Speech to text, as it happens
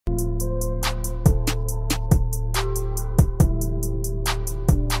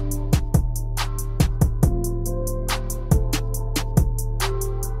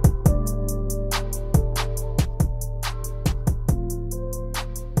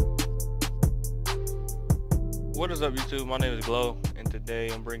What is up, YouTube? My name is Glow, and today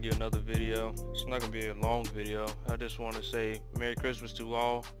I'm bringing you another video. It's not gonna be a long video. I just want to say Merry Christmas to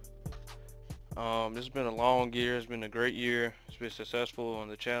all. It's been a long year. It's been a great year. It's been successful on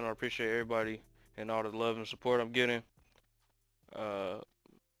the channel. I appreciate everybody and all the love and support I'm getting.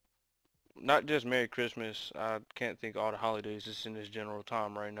 Not just Merry Christmas. I can't think of all the holidays just in this general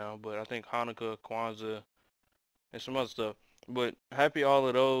time right now, but I think Hanukkah, Kwanzaa, and some other stuff. But happy all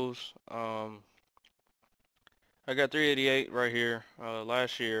of those. I got 388 right here.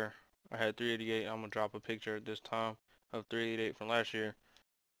 Last year I had 388. I'm gonna drop a picture at this time of 388 from last year.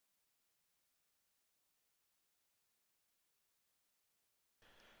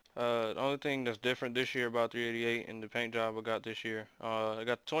 The only thing that's different this year about 388 and the paint job I got this year, I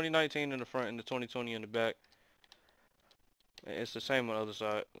got 2019 in the front and the 2020 in the back. It's the same on the other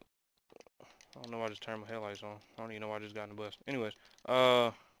side. I don't know why I just turned my headlights on. I don't even know why I just got in the bus. Anyways,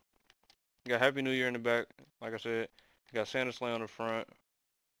 got Happy New Year in the back. Like I said, got Santa Sleigh on the front.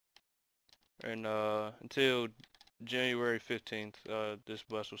 And until January 15th, this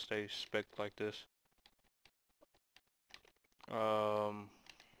bus will stay spec'd like this. Let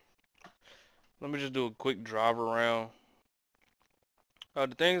me just do a quick drive around. The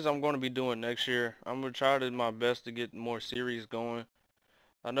things I'm going to be doing next year, I'm going to try my best to get more series going.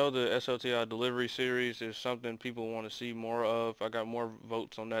 I know the SLTI delivery series is something people want to see more of. I got more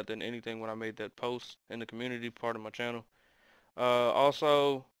votes on that than anything when I made that post in the community part of my channel.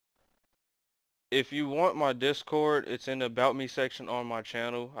 Also, if you want my Discord, it's in the About Me section on my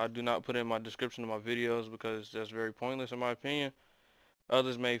channel. I do not put in my description of my videos because that's very pointless in my opinion.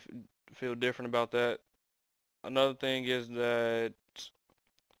 Others may feel different about that. Another thing is that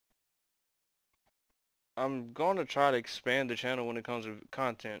I'm going to try to expand the channel when it comes to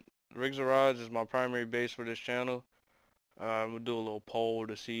content. Rigs and Rods is my primary base for this channel. I'm going to do a little poll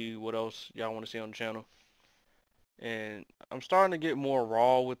to see what else y'all want to see on the channel. And I'm starting to get more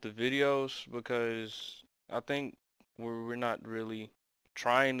raw with the videos because I think we're not really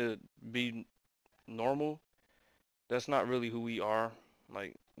trying to be normal. That's not really who we are.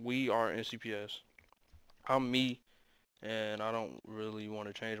 Like, we are NCPS. I'm me, and I don't really want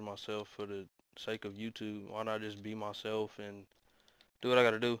to change myself for the sake of YouTube. Why not just be myself and do what I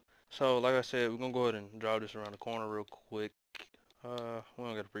gotta do? So like I said, we're gonna go ahead and drive this around the corner real quick. We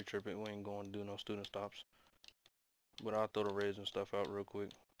don't gotta pre-trip it. We ain't going to do no student stops. But I'll throw the reds and stuff out real quick.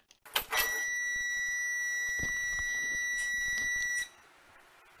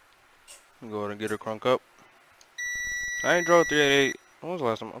 Go ahead and get her crunk up. I ain't drove 388. When was the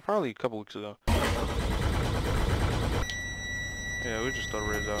last time? Probably a couple weeks ago. Yeah, we just throw the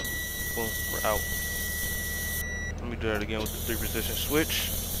reds out. Boom, we're out. Let me do that again with the 3-position switch.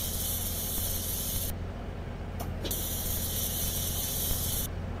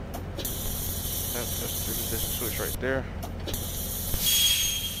 Yep, that's the 3-position switch right there.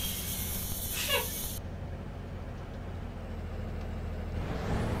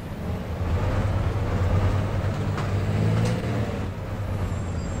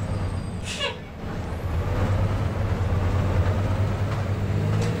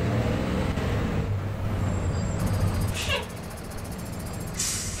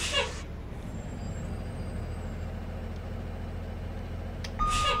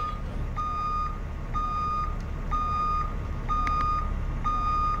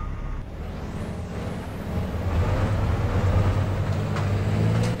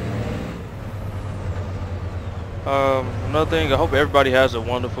 Another thing, I hope everybody has a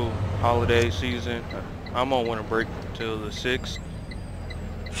wonderful holiday season. I'm on winter break till the 6th.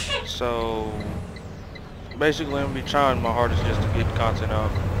 So basically I'm gonna be trying my hardest just to get content out.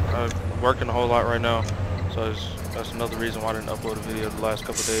 I'm working a whole lot right now, so that's another reason why I didn't upload a video the last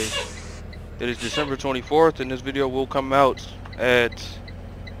couple of days. It is December 24th and this video will come out at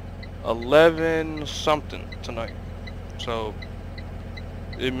 11 something tonight. So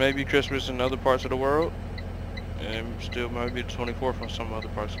it may be Christmas in other parts of the world, and still might be the 24th in some other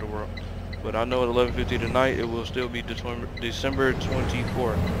parts of the world. But I know at 11:50 tonight, it will still be December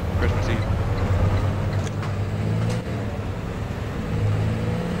 24th, Christmas Eve.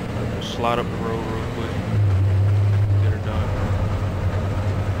 I'll just slide up the road real quick, get her done.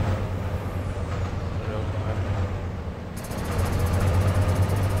 What else happened?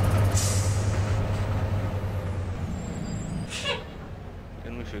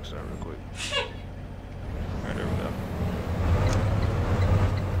 Let me fix that real quick. Alright, there we go.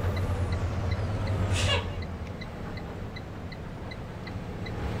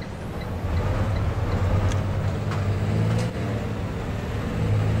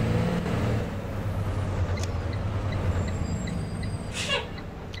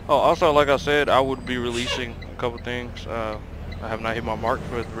 Oh, also, like I said, I would be releasing couple things. I have not hit my mark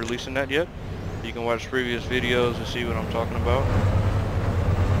for releasing that yet. You can watch previous videos and see what I'm talking about.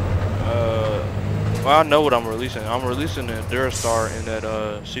 Well, I know what I'm releasing. I'm releasing the Durastar in that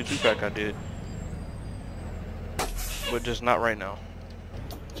C2 pack I did, but just not right now.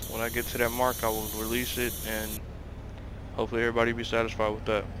 When I get to that mark, I will release it, and hopefully everybody be satisfied with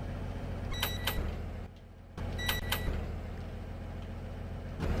that.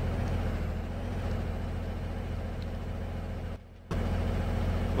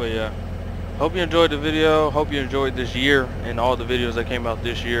 But yeah, hope you enjoyed the video. Hope you enjoyed this year and all the videos that came out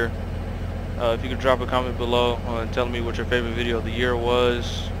this year. If you could drop a comment below telling me what your favorite video of the year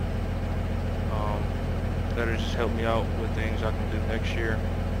was. That'll just help me out with things I can do next year.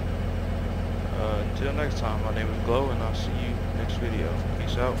 Until next time, my name is Glow, and I'll see you next video.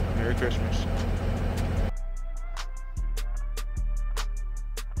 Peace out. Merry Christmas.